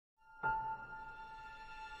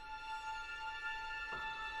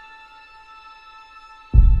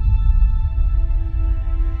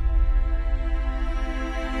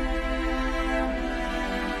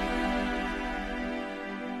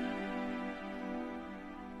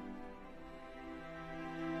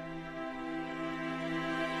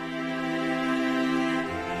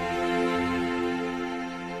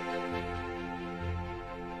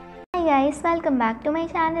Hi guys, welcome back to my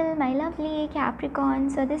channel, my lovely Capricorn.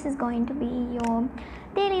 So this is going to be your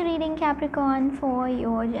daily reading, Capricorn, for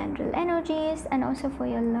your general energies and also for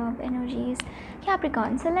your love energies,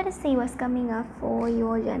 Capricorn. So let us see what's coming up for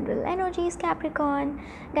your general energies, Capricorn.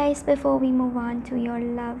 Guys, before we move on to your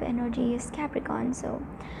love energies, Capricorn, so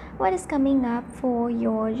what is coming up for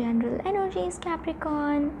your general energies,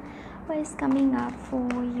 Capricorn? What is coming up for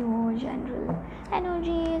your general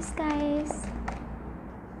energies, guys?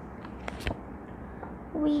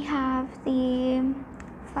 We have the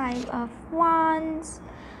Five of Wands,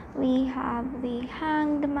 we have the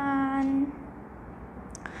Hanged Man,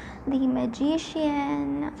 the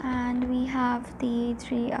Magician, and we have the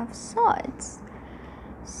Three of Swords.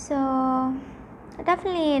 So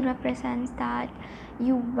definitely it represents that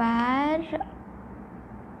you were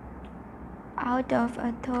out of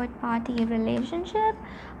a third party relationship,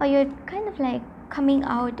 or you're kind of like coming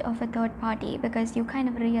out of a third party because you kind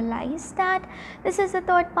of realize that this is a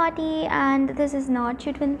third party and this is not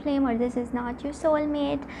your twin flame or this is not your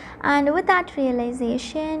soulmate, and with that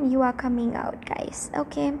realization you are coming out, guys.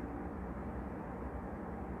 Okay,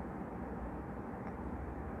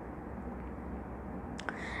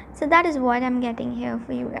 so that is what I'm getting here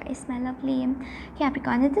for you guys, my lovely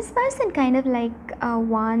Capricorn. This person kind of like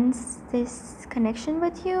wants this connection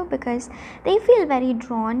with you because they feel very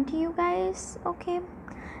drawn to you, guys. Okay,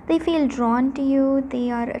 they feel drawn to you, they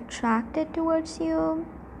are attracted towards you,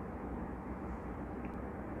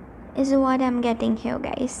 is what I'm getting here,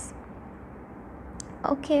 guys.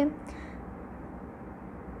 Okay,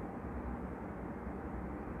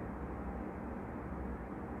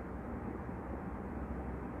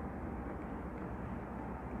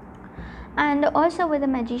 and also with the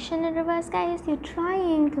Magician in reverse, guys, you're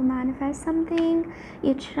trying to manifest something,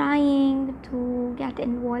 you're trying to get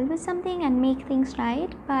involved with something and make things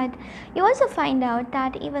right, but you also find out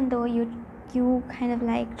that even though you kind of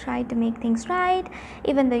like try to make things right,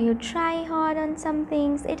 even though you try hard on some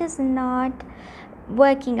things, it is not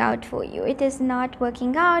working out for you, it is not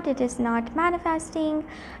working out, it is not manifesting.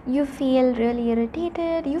 You feel really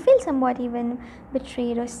irritated, you feel somewhat even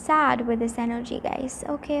betrayed or sad with this energy, guys.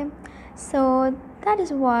 Okay, so that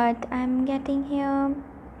is what I'm getting here,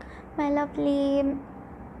 my lovely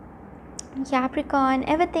Capricorn.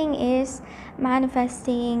 Everything is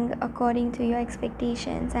manifesting according to your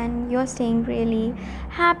expectations and you're staying really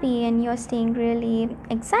happy and you're staying really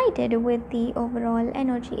excited with the overall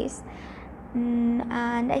energies.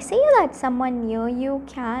 And I see that someone near you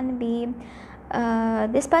can be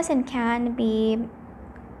this person can be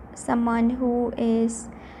someone who is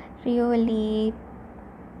really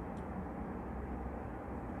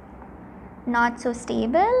not so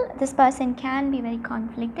stable. This person can be very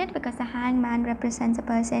conflicted because the Hangman represents a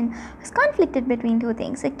person who's conflicted between two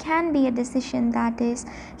things. It can be a decision that is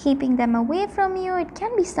keeping them away from you, it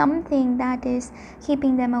can be something that is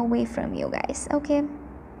keeping them away from you, guys. Okay,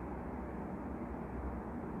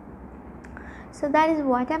 so that is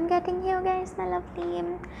what I'm getting here, guys, my lovely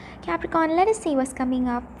Capricorn. Let us see what's coming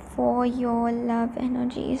up for your love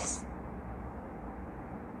energies.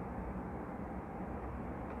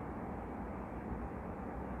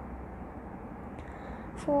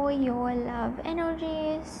 For your love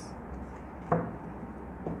energies,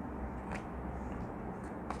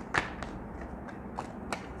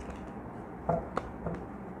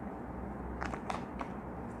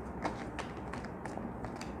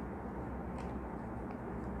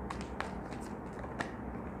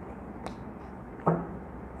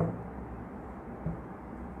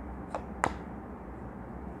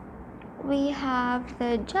 we have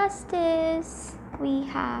the Justice, we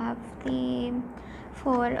have the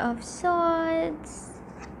Four of Swords,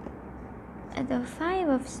 the Five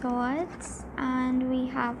of Swords, and we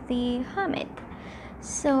have the Hermit.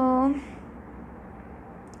 So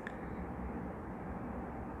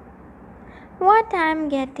what I'm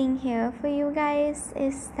getting here for you guys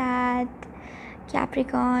is that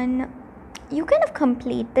Capricorn, you kind of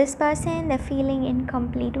complete this person. They're feeling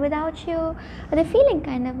incomplete without you, or they're feeling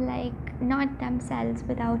kind of like not themselves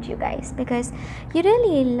without you, guys, because you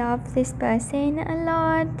really love this person a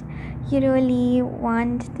lot. You really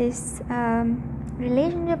want this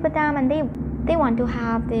relationship with them, and they want to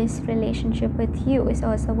have this relationship with you, is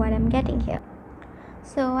also what I'm getting here.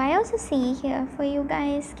 So I also see here for you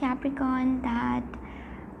guys, Capricorn, that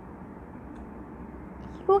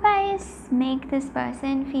You guys make this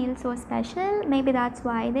person feel so special. Maybe that's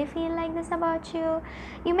why they feel like this about you.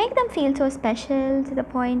 You make them feel so special to the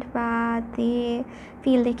point where they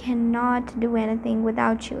feel they cannot do anything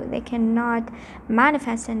without you. They cannot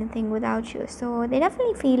manifest anything without you. So they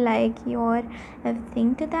definitely feel like you're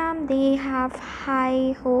everything to them. They have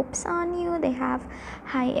high hopes on you. They have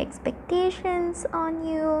high expectations on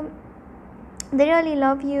you. They really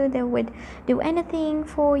love you. They would do anything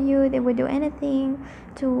for you. They would do anything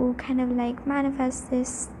to kind of like manifest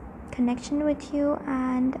this connection with you,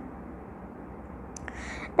 and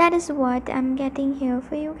that is what I'm getting here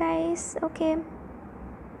for you guys. Okay,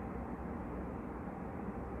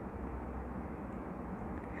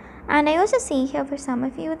 and I also see here for some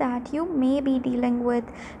of you that you may be dealing with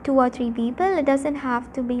 2 or 3 people. It doesn't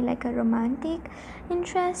have to be like a romantic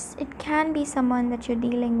interest. It can be someone that you're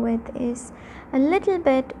dealing with is a little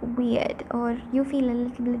bit weird, or you feel a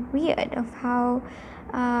little bit weird of how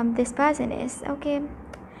this person is. Okay,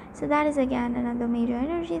 so that is again another major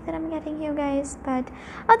energy that I'm getting here, guys. But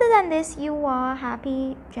other than this, you are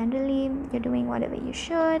happy generally. You're doing whatever you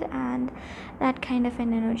should, and that kind of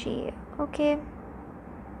an energy. Okay.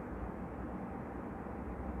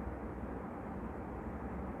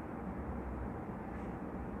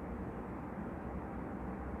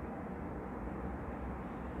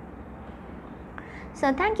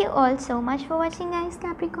 So thank you all so much for watching, guys.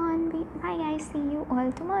 Capricorn, bye guys. See you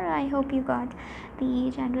all tomorrow. I hope you got the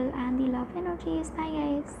general and the love energies. Bye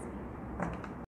guys.